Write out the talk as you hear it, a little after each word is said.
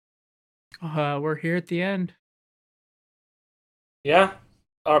We're here at the end. Yeah,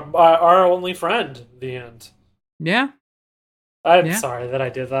 our only friend. The end. Yeah, I'm yeah. sorry that I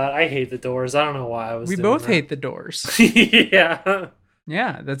did that. I hate the Doors. I don't know why I was We doing both that. hate the Doors. Yeah.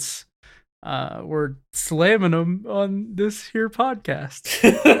 Yeah, that's we're slamming them on this here podcast.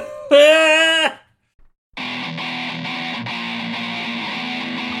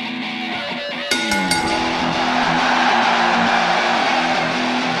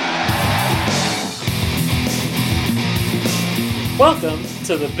 Welcome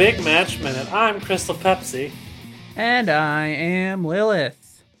to the Big Match Minute. I'm Crystal Pepsi. And I am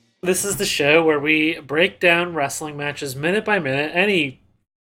Lilith. This is the show where we break down wrestling matches minute by minute, any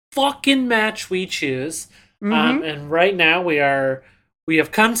fucking match we choose. Mm-hmm. And right now we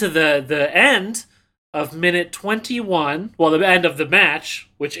have come to the end of minute 21. Well, the end of the match,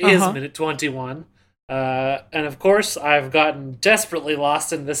 which is Uh-huh. minute 21. And of course, I've gotten desperately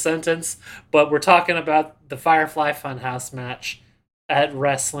lost in this sentence, but we're talking about the Firefly Funhouse match at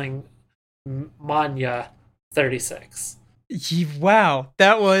Wrestling Mania 36. Wow.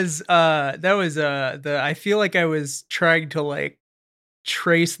 That was the I feel like I was trying to like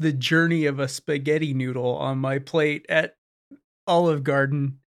trace the journey of a spaghetti noodle on my plate at Olive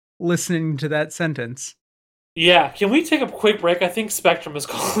Garden listening to that sentence. Yeah, can we take a quick break? I think Spectrum is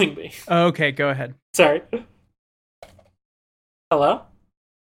calling me. Okay, go ahead. Sorry. Hello?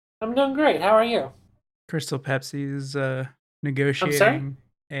 I'm doing great. How are you? Crystal Pepsi is I'm sorry? negotiating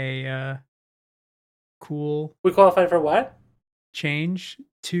a cool We qualified for what? change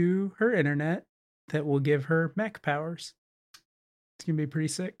to her internet that will give her mech powers. It's gonna be pretty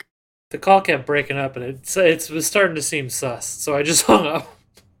sick. The call kept breaking up and it was starting to seem sus, so I just hung up.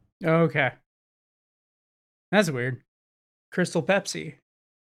 Okay, that's weird. Crystal Pepsi.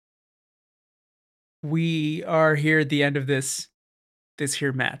 We are here at the end of this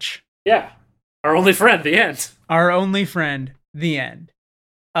here match. Yeah. Our only friend, the end. Our only friend, the end.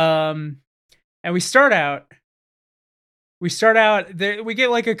 Um, and we start out there, we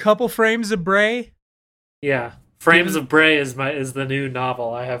get like a couple frames of Bray. Yeah. Frames Given of Bray is the new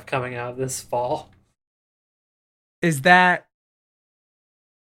novel I have coming out this fall. is that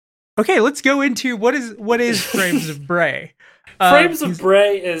okay? Let's go into what is frames of Bray. Frames of He's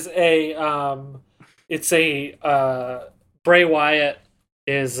Bray is a it's a Bray Wyatt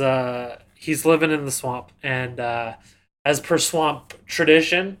is he's living in the swamp, and as per swamp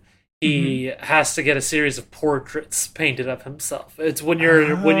tradition, mhm. he has to get a series of portraits painted of himself. It's when you're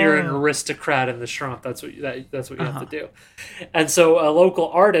an Oh, aristocrat in the swamp, that's what you have to uh-huh. do. And so a local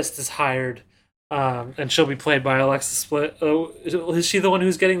artist is hired, and she'll be played by Alexa Split. Oh, is she the one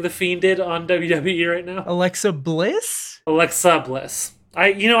who's getting the Fiended on WWE right now? Alexa Bliss? Alexa Bliss.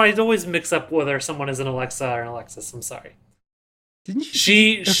 I always mix up whether someone is an Alexa or an Alexis. I'm sorry. Didn't you?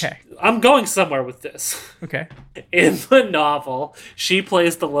 She Okay, I'm going somewhere with this. okay. In the novel, she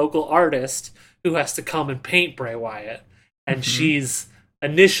plays the local artist who has to come and paint Bray Wyatt, and Hmm. she's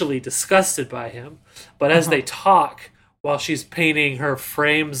initially disgusted by him, but as Uh-huh. they talk while she's painting her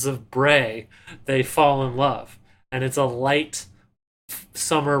frames of Bray, they fall in love, and it's a light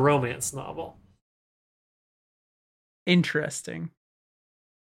summer romance novel. Interesting.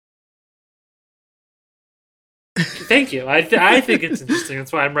 Thank you. I think it's interesting.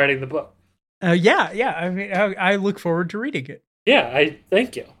 That's why I'm writing the book. Yeah, yeah. I mean, I look forward to reading it. Yeah, I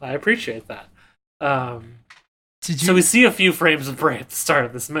thank you. I appreciate that. Um, Did so we you? see a few frames of Bray at the start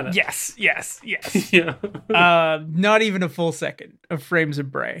of this minute. Yes, yes, yes. Yeah, Not even a full second of frames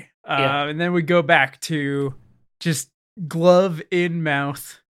of Bray. yeah, And then we go back to just glove in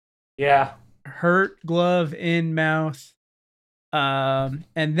mouth, yeah. hurt glove in mouth. And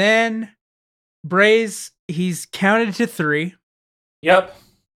then Bray's he's counted to three, Yep.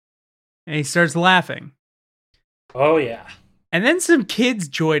 and he starts laughing. Oh yeah. And then some kids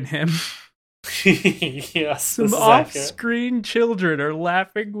join him. Yes, Some this is accurate. off-screen children are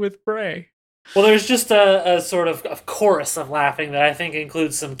laughing with Bray. Well, there's just a sort of a chorus of laughing that I think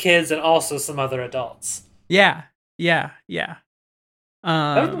includes some kids and also some other adults. Yeah, yeah, yeah.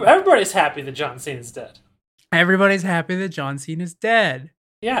 Um, Everybody's happy that John Cena's dead. Everybody's happy that John Cena's dead.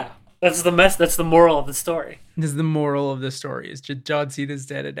 Yeah, that's the mess. That's the moral of the story. This is the moral of the story: is just John Cena's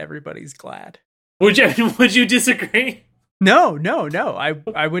dead and everybody's glad. Would you would you disagree? No, no, no.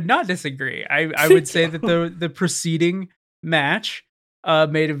 I would not disagree. I would say that the preceding match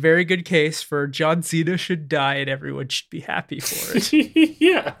made a very good case for John Cena should die and everyone should be happy for it.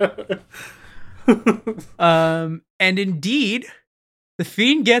 Yeah. And indeed, the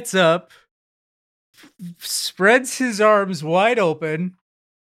Fiend gets up, spreads his arms wide open,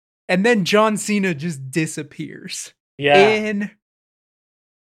 and then John Cena just disappears Yeah. in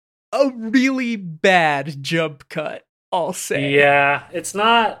a really bad jump cut, I'll say. Yeah, it's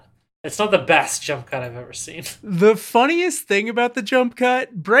not the best jump cut I've ever seen. The funniest thing about the jump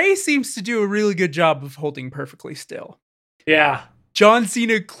cut, Bray seems to do a really good job of holding perfectly still. Yeah. John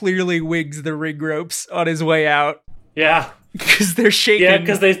Cena clearly wigs the ring ropes on his way out. Yeah. Because they're shaking. Yeah,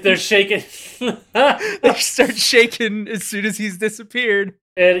 because they're shaking. They start shaking as soon as he's disappeared.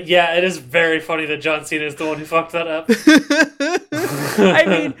 And yeah, it is very funny that John Cena is the one who fucked that up. I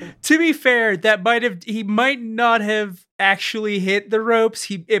mean, to be fair, he might not have actually hit the ropes.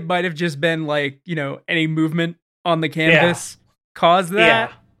 It might have just been like, any movement on the canvas caused that.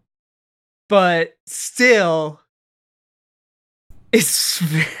 Yeah. But still, it's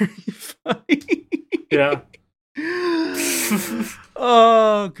very funny. Yeah.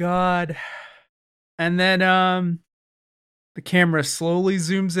 Oh God. And then the camera slowly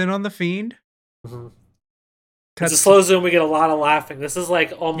zooms in on the Fiend. Mm-hmm. It's a slow zoom. We get a lot of laughing. This is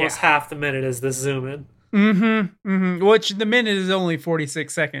like almost half the minute is this zoom in. Which the minute is only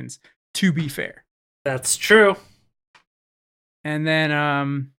 46 seconds, to be fair. That's true. And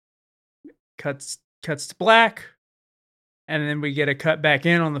then cuts to black. And then we get a cut back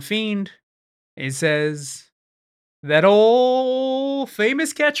in on the Fiend. It says that old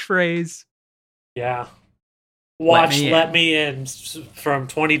famous catchphrase. Yeah. Watch Let Me In from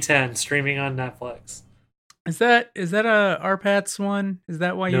 2010, streaming on Netflix. Is that a Arpats one? Is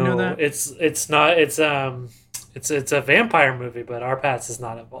that why you know that? It's not. It's a vampire movie, but Arpats is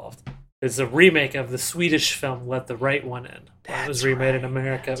not involved. It's a remake of the Swedish film Let the Right One In. It was remade in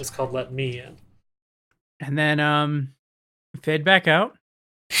America. It was called Let Me In. And then fade back out.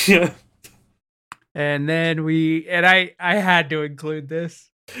 Yeah. And then I had to include this.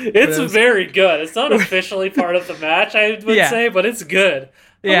 It's very good. It's not officially part of the match, I would say, but it's good.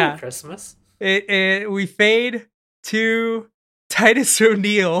 Yeah. Christmas. We fade to Titus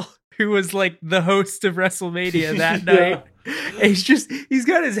O'Neil, who was like the host of WrestleMania that night. And he's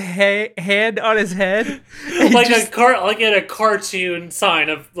got his hand on his head. Like in a cartoon sign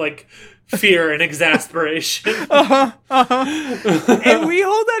of like fear and exasperation. And we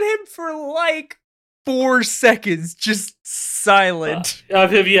hold on him for like 4 seconds, just silent.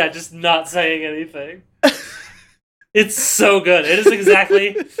 Of him, just not saying anything. It's so good. It is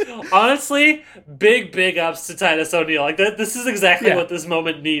exactly, honestly, big ups to Titus O'Neil. Like this is exactly what this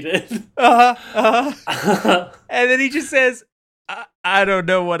moment needed. And then he just says, I don't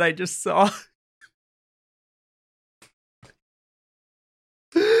know what I just saw.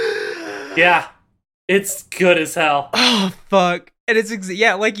 Yeah, it's good as hell. Oh, fuck. And it's,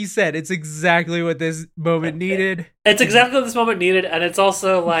 like you said, it's exactly what this moment needed. It's exactly what this moment needed, and it's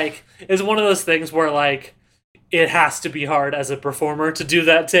also, like, it's one of those things where, like, it has to be hard as a performer to do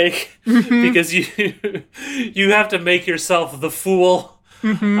that take, because you have to make yourself the fool.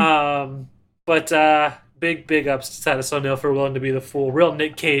 But big ups to Titus O'Neil for willing to be the fool. Real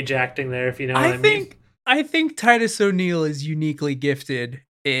Nick Cage acting there, if you know what I mean. I think Titus O'Neil is uniquely gifted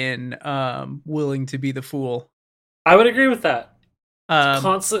in willing to be the fool. I would agree with that.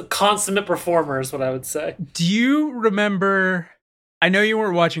 Consummate performer is what I would say. Do you remember? I know you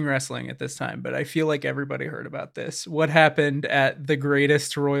weren't watching wrestling at this time, but I feel like everybody heard about this. What happened at the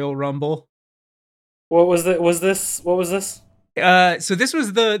Greatest Royal Rumble? What was this? What was this? So this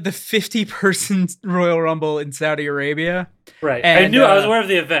was the 50-person Royal Rumble in Saudi Arabia. Right. And I was aware of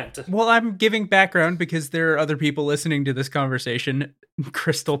the event. Well, I'm giving background because there are other people listening to this conversation.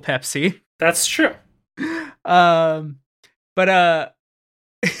 Crystal Pepsi. That's true. But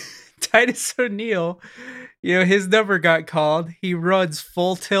Titus O'Neil, his number got called. He runs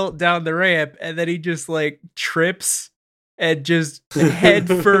full tilt down the ramp, and then he just like trips and just head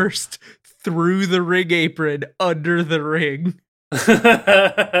first through the ring apron under the ring.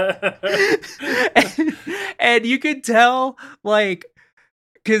 and you could tell, like,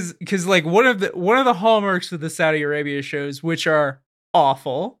 because like one of the hallmarks of the Saudi Arabia shows, which are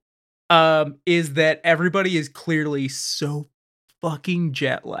awful, is that everybody is clearly so fucking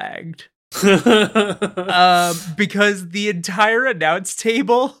jet lagged. Because the entire announce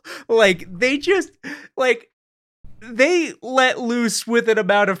table, like, they let loose with an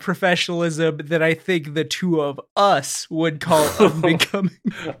amount of professionalism that I think the two of us would call unbecoming.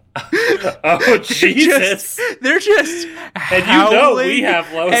 Oh, Jesus. They're just and howling, we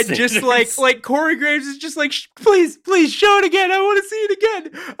have low and standards. Just like Corey Graves is just like, please show it again. I want to see it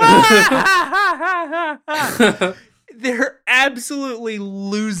again. They're absolutely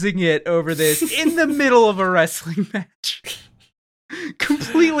losing it over this in the middle of a wrestling match.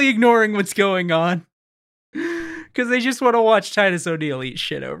 Completely ignoring what's going on. Because they just want to watch Titus O'Neil eat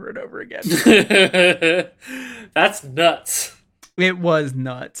shit over and over again. That's nuts. It was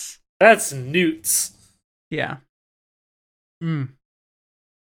nuts. That's newts. Yeah.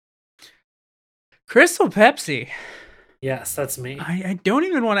 Crystal Pepsi. Yes, that's me. I don't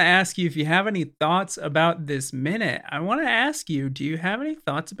even want to ask you if you have any thoughts about this minute. I want to ask you, do you have any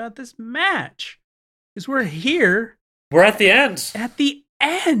thoughts about this match? Because we're here. We're at the end. At the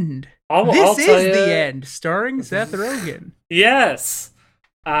end. I'll this is the end, starring Seth Rogen. Yes.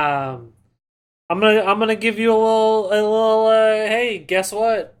 I'm gonna give you a little. Hey, guess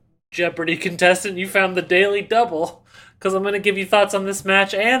what, Jeopardy contestant? You found the daily double. Because I'm going to give you thoughts on this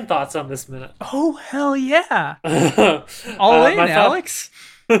match and thoughts on this minute. Oh, hell yeah. All in, Alex.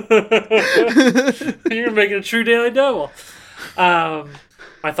 You're making a true daily double.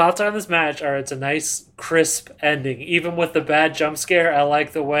 My thoughts on this match are it's a nice, crisp ending. Even with the bad jump scare, I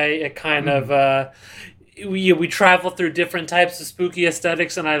like the way it kind of... we travel through different types of spooky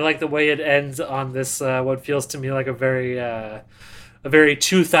aesthetics, and I like the way it ends on this, what feels to me like a very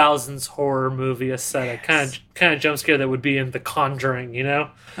 2000s horror movie aesthetic, kind of jump scare that would be in The Conjuring, you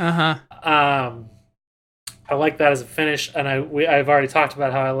know. I like that as a finish, and I've already talked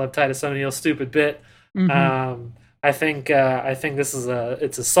about how I love Titus O'Neil's stupid bit. I think this is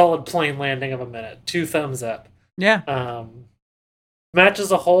it's a solid plane landing of a minute. 2 thumbs up. Yeah. Match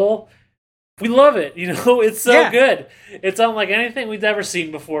as a whole, we love it. You know, it's so good. It's unlike anything we've ever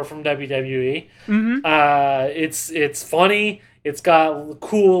seen before from WWE. It's funny. It's got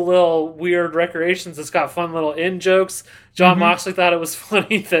cool little weird recreations. It's got fun little in-jokes. Jon Moxley thought it was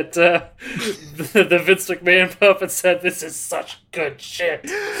funny that the Vince McMahon puppet said, "This is such good shit."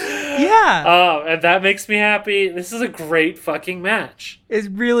 Yeah. And that makes me happy. This is a great fucking match. It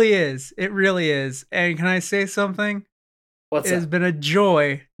really is. It really is. And can I say something? What's It has been a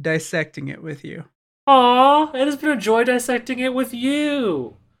joy dissecting it with you. Aw, it has been a joy dissecting it with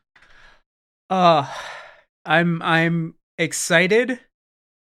you. I'm excited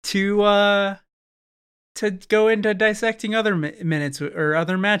to go into dissecting other minutes or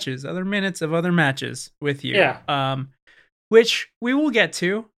other matches, other minutes of other matches with you. Yeah. Which we will get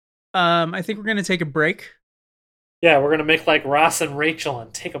to. I think we're gonna take a break. Yeah, we're gonna make like Ross and Rachel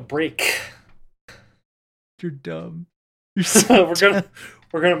and take a break. You're dumb. You're so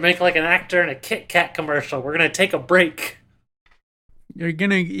we're gonna make like an actor in a Kit Kat commercial. We're gonna take a break. You're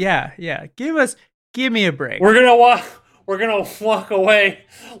gonna give me a break. We're gonna walk away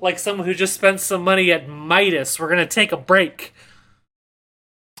like someone who just spent some money at Midas. We're gonna take a break.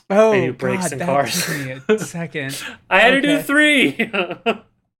 Oh, I do breaks God, in that cars. took me a second. I had to do 3.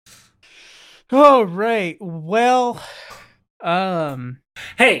 Oh, right. Well,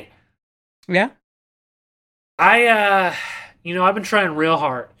 hey. Yeah? I've been trying real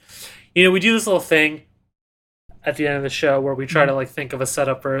hard. You know, we do this little thing at the end of the show where we try to like think of a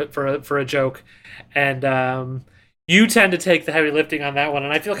setup for a joke, and you tend to take the heavy lifting on that one,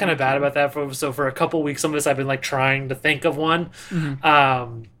 and I feel kind of bad about that. For a couple weeks on this, I've been like trying to think of one,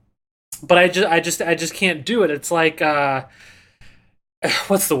 but I just can't do it. It's like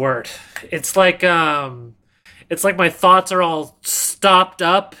what's the word? It's like my thoughts are all stopped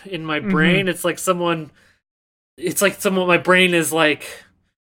up in my brain. It's like my brain is like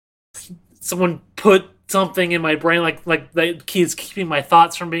someone put something in my brain, like that keeps keeping my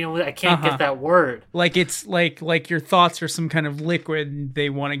thoughts from being. I can't get that word. Like it's like your thoughts are some kind of liquid. And they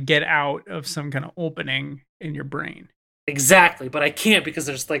want to get out of some kind of opening in your brain. Exactly, but I can't because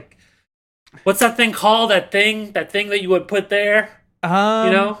there's like, what's that thing called? That thing that you would put there. You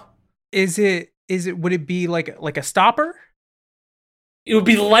know, is it? Would it be like a stopper? It would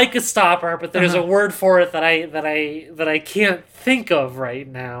be like a stopper, but there's a word for it that I can't think of right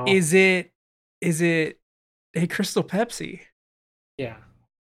now. Is it a Crystal Pepsi? Yeah.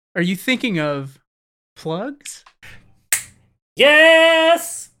 Are you thinking of plugs?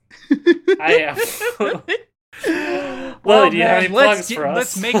 Yes! I am. Well, do you have any plugs for us?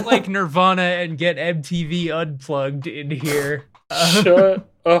 Let's make like Nirvana and get MTV Unplugged in here. Shut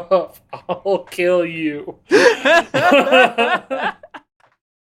up. I'll kill you.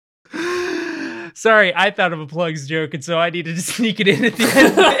 Sorry, I thought of a plugs joke, and so I needed to sneak it in at the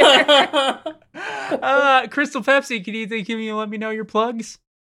end there. Crystal Pepsi, can you let me know your plugs?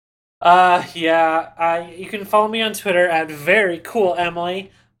 Yeah. You can follow me on Twitter at verycoolemily.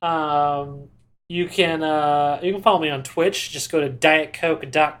 You can follow me on Twitch. Just go to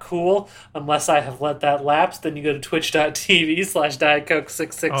dietcoke.cool. Unless I have let that lapse, then you go to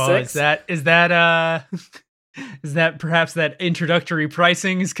twitch.tv/dietcoke666. Oh, is that perhaps that introductory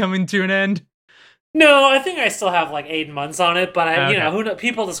pricing is coming to an end? No, I think I still have like 8 months on it, but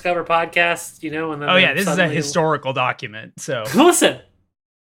people discover podcasts, and then this is a historical document. So listen,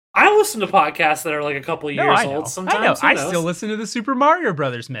 I listen to podcasts that are like a couple No, years I know. old sometimes. I know. Who I knows? still listen to the Super Mario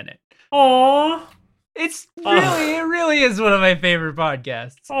Brothers Minute. Aww. It's really, it really is one of my favorite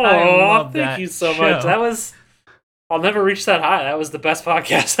podcasts. Oh, I love that thank you so show. much. I'll never reach that high. That was the best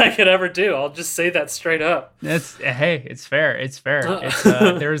podcast I could ever do. I'll just say that straight up. Hey, it's fair. It's fair. It's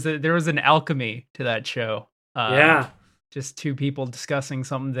there was an alchemy to that show. Yeah. Just two people discussing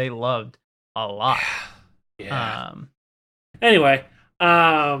something they loved a lot. Yeah. Anyway,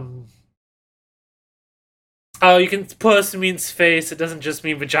 oh, you can puss means face. It doesn't just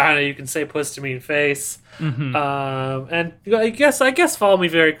mean vagina. You can say puss to mean face. Mm-hmm. And I guess follow me,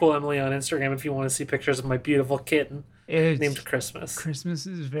 Very Cool Emily, on Instagram if you want to see pictures of my beautiful kitten named Christmas. Christmas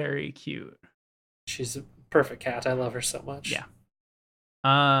is very cute. She's a perfect cat. I love her so much. Yeah.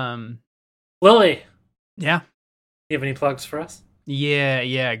 Lily. Yeah. You have any plugs for us?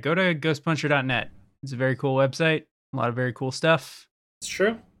 Yeah. Go to ghostpuncher.net. It's a very cool website. A lot of very cool stuff. It's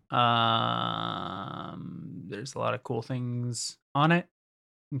true. There's a lot of cool things on it,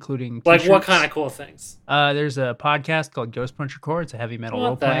 including like t-shirts. What kind of cool things? There's a podcast called Ghost Puncher Core. It's a heavy metal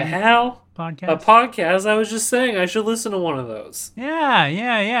role playing podcast. A podcast? I was just saying I should listen to one of those. Yeah.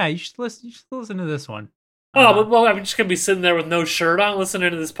 You should listen to this one. But I'm just gonna be sitting there with no shirt on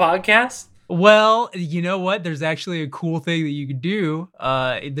listening to this podcast. Well, you know what? There's actually a cool thing that you could do.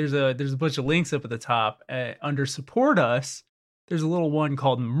 There's a bunch of links up at the top under support us. There's a little one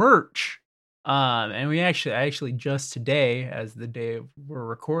called merch. And I actually just today, as the day we're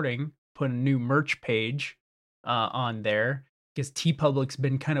recording, put a new merch page on there because TeePublic's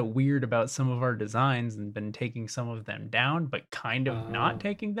been kind of weird about some of our designs and been taking some of them down, but kind of not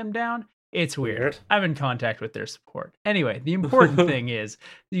taking them down. It's weird. I'm in contact with their support. Anyway, the important thing is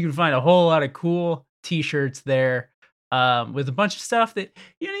you can find a whole lot of cool t-shirts there with a bunch of stuff that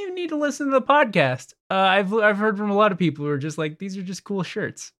you don't even need to listen to the podcast. I've heard from a lot of people who are just like, these are just cool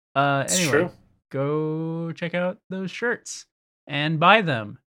shirts. Anyway, go check out those shirts and buy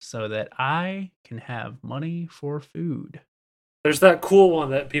them so that I can have money for food. There's that cool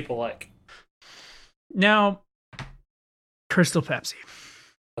one that people like. Now, Crystal Pepsi.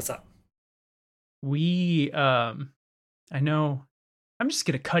 What's up? I know, I'm just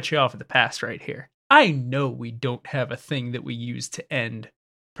going to cut you off at the pass right here. I know we don't have a thing that we use to end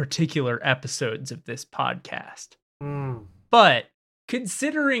particular episodes of this podcast. But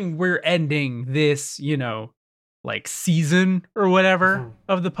considering we're ending this, like season or whatever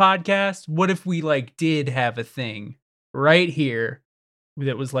of the podcast, what if we like did have a thing right here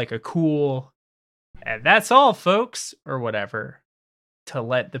that was like a cool, and that's all folks, or whatever, to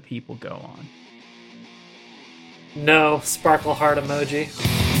let the people go on? No, sparkle heart emoji.